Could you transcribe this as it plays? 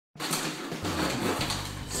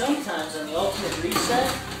sometimes on the ultimate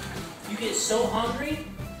reset, you get so hungry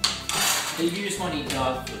that you just want to eat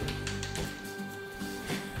dog food.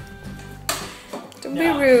 Don't be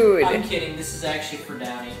rude. I'm kidding. This is actually for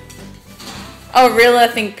Downey. Oh, really? I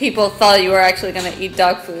think people thought you were actually going to eat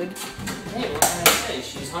dog food. Hey, what can I say?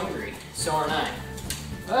 She's hungry. So aren't I.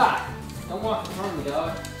 Ah! Don't walk in front of me,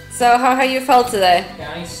 dog. So, how have you felt today?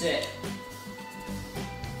 Downey, sit.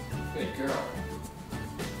 Good girl.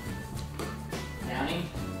 Downey,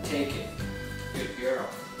 take it. Good girl.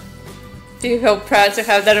 Do you feel proud to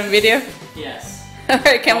have that on video? Yes.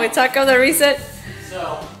 Alright, can we talk about the reset? So,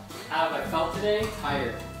 how have I felt today?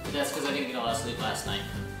 Tired. But that's because I didn't get a lot of sleep last night.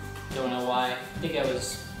 Don't know why. I think I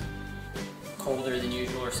was colder than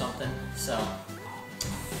usual or something. So,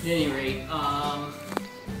 at any rate, all in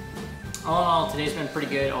all, today's been pretty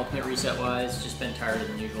good, ultimate reset wise. Just been tired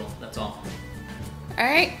than usual. That's all.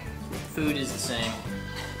 Alright. Food is the same.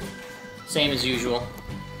 Same as usual.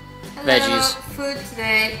 Hello. Veggies. Food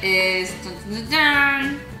today is dun, dun, dun,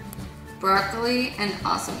 dun, broccoli and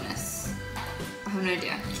awesomeness. I have no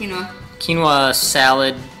idea. Quinoa. Quinoa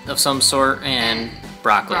salad of some sort and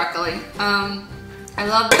broccoli. Broccoli. I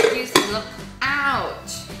love veggies. I love.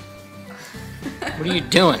 Ouch. What are you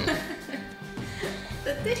doing?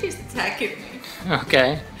 The dish is attacking me.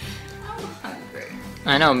 Okay. I'm hungry.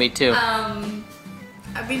 I know, me too.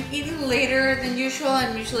 I've been eating later than usual.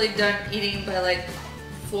 I'm usually done eating by like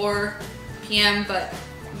 4 p.m. but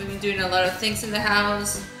we've been doing a lot of things in the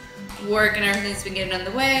house. Work and everything's been getting on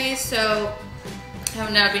the way, so I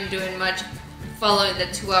have not been doing much following the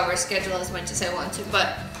 2-hour schedule as much as I want to,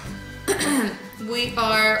 but we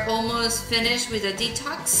are almost finished with the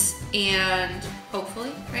detox and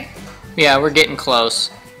hopefully, right? Yeah, we're getting close.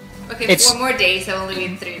 Okay, 4 more days. I've only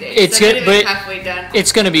been 3 days. It's so good, but halfway done.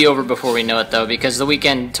 It's gonna be over before we know it, though, because the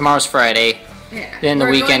weekend tomorrow's Friday. Yeah. Then the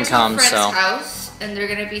weekend comes, We're going to a so. friend's house, and they're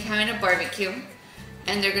gonna be having a barbecue,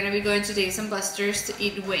 and they're gonna be going to Dave & Buster's to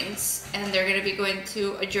eat wings, and they're gonna be going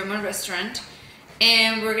to a German restaurant,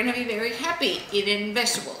 and we're gonna be very happy eating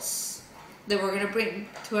vegetables that we're gonna bring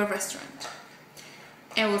to our restaurant,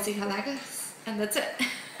 and we'll see how that goes. And that's it.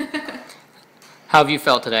 How have you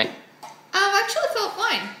felt today? I actually felt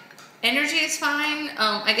fine. Energy is fine.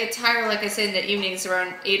 I get tired, like I said, in the evenings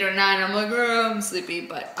around 8 or 9. I'm like, oh, I'm sleepy.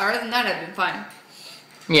 But other than that, I've been fine.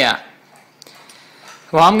 Yeah.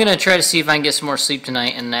 Well, I'm going to try to see if I can get some more sleep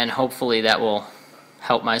tonight, and then hopefully that will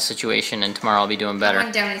help my situation, and tomorrow I'll be doing better. I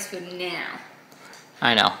want Downey's food now.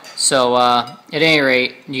 I know. So, at any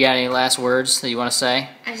rate, you got any last words that you want to say?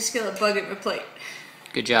 I just feel a bug in my plate.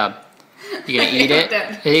 Good job. You gonna eat it?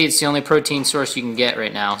 It's the only protein source you can get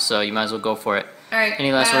right now, so you might as well go for it. Alright.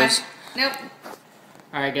 Any last words? Nope.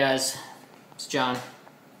 Alright, guys. It's John.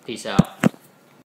 Peace out.